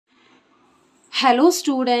Hello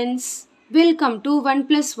students, welcome to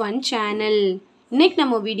 1+1 channel. இன்னைக்கு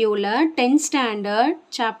நம்ம வீடியோல 10th standard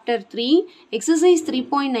chapter 3 exercise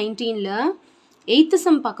 3.19ல 8th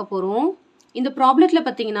sum பார்க்க போறோம். இந்த ப்ராப்ளத்துல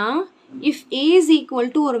பாத்தீங்கன்னா if A is equal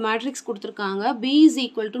to ஒரு மேட்ரிக்ஸ் கொடுத்திருக்காங்க, B is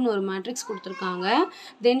equal to ஒரு மேட்ரிக்ஸ் கொடுத்திருக்காங்க,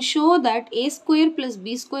 then show that A square plus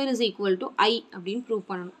B square is equal to I அப்படினு ப்ரூவ்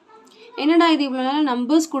பண்ணனும். என்னடா இது இவ்வளவு நாளா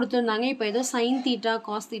நம்பர்ஸ் கொடுத்திருந்தாங்க, இப்போ ஏதோ sin theta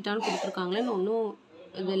cos theta னு கொடுத்திருக்காங்களே ஒண்ணும்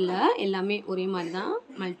இதல்ல எல்லாமே ஒரே மாதிரி தான்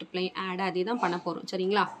மல்டிப்ளை ஆட் அதே தான் பண்ண போறோம்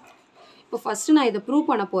சரிங்களா. இப்போ ஃபர்ஸ்ட் நான் இத ப்ரூவ்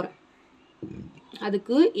பண்ண போறேன்.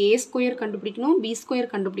 அதுக்கு a ஸ்கொயர் கண்டுபிடிக்கணும், b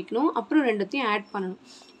ஸ்கொயர் கண்டுபிடிக்கணும், அப்புறம் ரெண்டுத்தையும் ஆட் பண்ணனும்.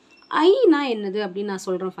 I னா என்னது அப்படி நான்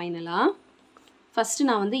சொல்றேன் ஃபைனலா. ஃபர்ஸ்ட்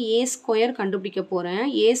நான் வந்து a ஸ்கொயர் கண்டுபிடிக்க போறேன்.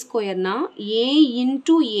 a ஸ்கொயர்னா a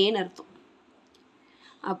into a ன்னு அர்த்தம்.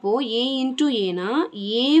 அப்போ a into a னா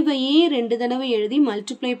a வையே ரெண்டு தடவை எழுதி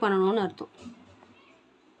மல்டிப்ளை பண்ணனும்னு அர்த்தம்.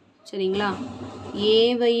 சரிங்களா, a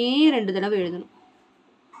வையே ரெண்டு தடவை எழுதணும்.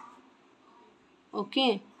 ஓகே,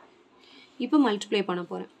 இப்போ மல்டிப்ளை பண்ண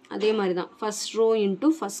போறேன். அதே மாதிரி தான் first row into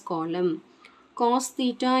first column. cos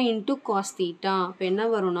theta into cos theta அப்ப என்ன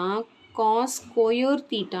வரும்னா cos square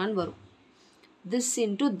theta ன்னு வரும். this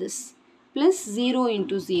into this plus 0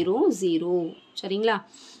 into 0 0. சரிங்களா,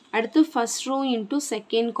 அடுத்து first row into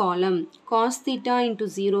second column. cos theta into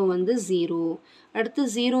 0 வந்து 0. அடுத்து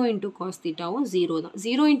 0 into cos theta வும் 0 தான்.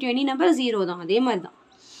 0 into any number 0 தான். அதே மாதிரி தான்.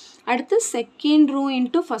 அடுத்து second row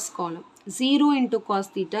into first column. 0 into cos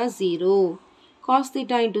theta 0. cos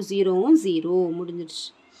theta into 0 வும் 0. முடிஞ்சிருச்சு.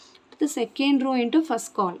 அடுத்து second row into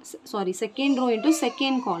first column. Second row into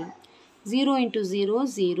second column. 0 into 0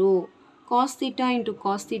 0. cos theta into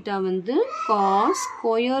cos theta வந்து cos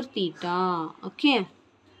square theta. ஓகே,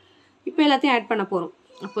 இப்போ எல்லாத்தையும் add பண்ண போறோம்.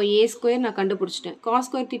 அப்போ a square நான் கண்டுபிடிச்சிட்டேன். cos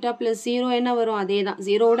square theta plus 0 என்ன வரும்? அதே தான்.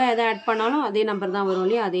 0 ஓட எதை ஆட் பண்ணாலும் அதே நம்பர் தான் வரும்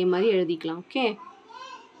இல்லையா, அதே மாதிரி எழுதிக்கலாம். ஓகே,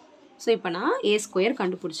 ஸோ இப்போ நான் a ஸ்கொயர்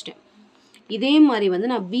கண்டுபிடிச்சிட்டேன். இதே மாதிரி வந்து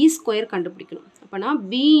நான் b ஸ்கொயர் கண்டுபிடிக்கணும். அப்போ நான்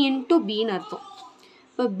b into bன்னு அர்த்தம்.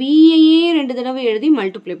 இப்போ b-ஐயே ரெண்டு தடவை எழுதி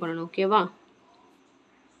மல்டிப்ளை பண்ணணும். ஓகேவா,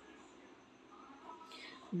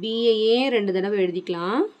 b-ஐயே ரெண்டு தடவை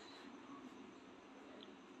எழுதிக்கலாம்.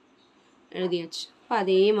 எழுதியாச்சு. இப்போ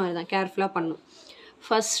அதே மாதிரி தான் கேர்ஃபுல்லாக பண்ணணும்.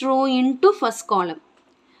 First row into first column.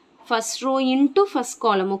 First row into first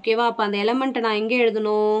column. ஓகேவா, அப்போ அந்த எலமெண்ட்டை நான் எங்கே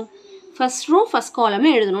எழுதணும்? ஃபர்ஸ்ட் ரோ ஃபர்ஸ்ட்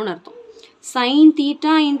காலம்னு எழுதணும்னு அர்த்தம். sin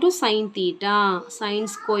theta into sin theta, sin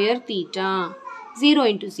square theta. 0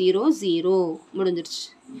 into 0 0. முடிஞ்சிருச்சு.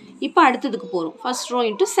 இப்போ அடுத்ததுக்கு போகிறோம். First row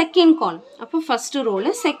into second column. அப்போ ஃபர்ஸ்ட்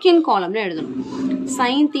ரோவில் செகண்ட் காலம்னு எழுதணும்.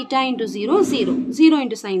 sin theta into 0 0. 0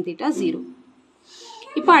 into sin theta 0.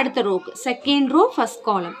 இப்போ அடுத்த ரோக்கு செகண்ட் ரோ ஃபர்ஸ்ட்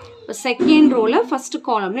காலம். இப்போ செகண்ட் ரோவில் ஃபர்ஸ்ட்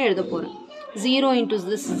காலம்னு எழுத போகிறேன். 0 into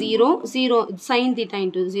this 0 0. sin theta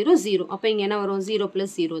into 0 0. அப்போ இங்கே என்ன வரும்? 0 plus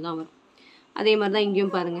 0 தான் வரும். அதே மாதிரி தான்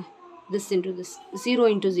இங்கேயும் பாருங்கள். this into this 0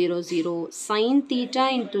 into 0 0. sin theta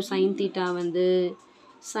into sin theta வந்து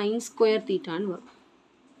sin square thetaன்னு வரும்.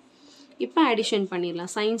 இப்போ அடிஷன்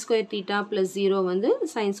பண்ணிடலாம். sin square theta plus 0 வந்து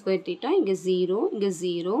sin square theta. இங்கே 0 இங்கே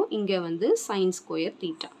 0 இங்கே வந்து sin square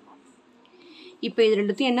theta. இப்போ இது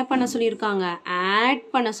ரெண்டுத்தையும் என்ன பண்ண சொல்லியிருக்காங்க? ஆட்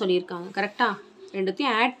பண்ண சொல்லியிருக்காங்க. கரெக்டாக,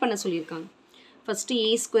 ரெண்டுத்தையும் ஆட் பண்ண சொல்லியிருக்காங்க. ஃபஸ்ட்டு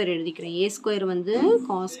a ஸ்கொயர் எழுதிக்கிறேன். a ஸ்கொயர் வந்து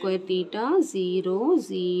cos square theta 0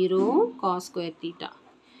 0 cos square theta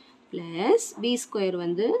plus b square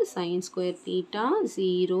வந்து sin square theta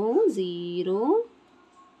 0 0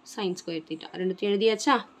 sin square theta. ரெண்டுத்தையும்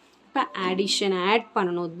எழுதியாச்சா? இப்போ அடிஷன் ஆட்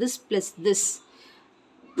பண்ணணும். this plus this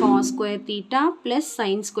cos square theta plus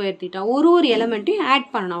sin square theta. ஒரு எலமெண்ட்டையும்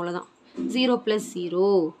add பண்ணணும், அவ்வளோதான். 0 plus 0.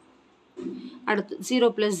 அடுத்து 0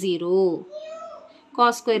 plus 0.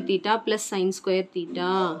 cos square theta plus sin square theta.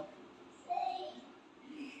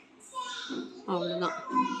 அவ்வளோதான்.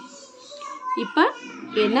 இப்போ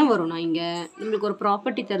என்ன வரும்னா இங்கே நம்மளுக்கு ஒரு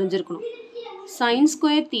ப்ராப்பர்ட்டி தெரிஞ்சிருக்கணும். sin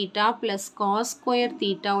square theta plus cos square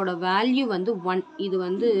theta ஓட வேல்யூ வந்து 1. இது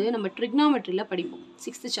வந்து நம்ம ட்ரிக்னாமெட்ரியில் படிப்போம்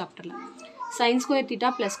 6th சாப்டரில். sin square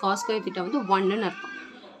theta plus cos square theta வந்து 1ன்னு அர்த்தம்.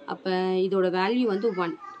 அப்போ இதோட வேல்யூ வந்து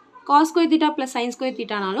 1. cos square theta plus sin square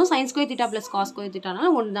theta நாலும் sin square theta plus cos square theta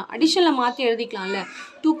நாலும் ஒன்று தான். அடிஷனில் மாற்றி எழுதிக்கலாம்ல.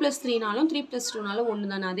 2 plus 3 நாலும் 3 plus 2 நாலும்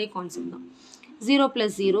ஒன்று தானே, அதே கான்செப்ட் தான். 0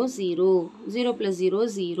 plus 0 0. 0 plus 0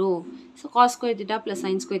 0. So cos square theta plus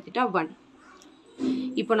sin square theta 1.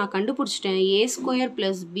 இப்போ நான் கண்டுபிடிச்சிட்டேன். a square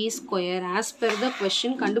plus b square as per the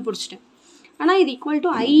question கண்டுபிடிச்சிட்டேன். ஆனால் இது ஈக்குவல்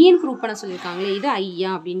டு ஐன்னு ப்ரூவ் பண்ண சொல்லியிருக்காங்களே, இது ஐயா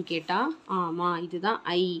அப்படின்னு கேட்டால் ஆமாம் இதுதான்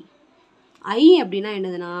ஐ. I அப்படின்னா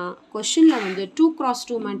என்னதுன்னா கொஸ்டினில் வந்து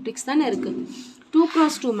 2x2 மேட்ரிக்ஸ் தானே இருக்குது.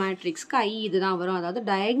 2x2 மேட்ரிக்ஸ்க்கு I இதுதான் வரும். அதாவது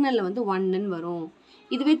டயக்னலில் வந்து 1ன்னு வரும்.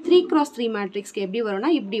 இதுவே 3x3 மேட்ரிக்ஸ்க்கு எப்படி வரும்னா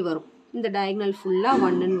இப்படி வரும். இந்த டயக்னல் ஃபுல்லாக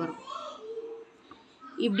 1ன்னு வரும்.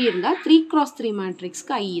 இப்படி இருந்தால் 3x3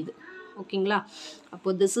 மேட்ரிக்ஸ்க்கு I இது. ஓகேங்களா? அப்போ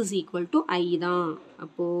this is equal to I தான்.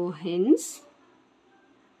 அப்போ hence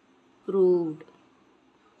proved.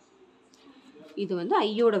 இது வந்து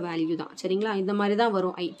ஐயோட வேல்யூ தான். சரிங்களா? இந்த மாதிரி தான்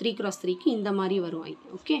வரும் I. 3x3க்கு இந்த மாதிரி வரும் I.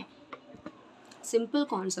 ஓகே, சிம்பிள்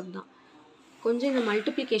கான்செப்ட் தான். கொஞ்சம் இந்த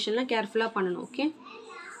மல்டிப்ளிகேஷன்லாம் கேர்ஃபுல்லாக பண்ணணும். ஓகே,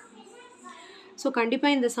 ஸோ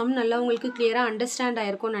கண்டிப்பாக இந்த சம் நல்லா உங்களுக்கு கிளியராக அண்டர்ஸ்டாண்ட்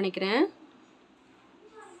ஆயிருக்கும்னு நினைக்கிறேன்.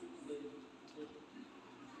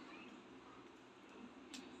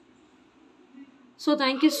 So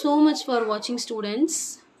thank you so much for watching, students.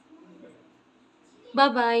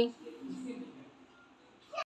 Bye bye.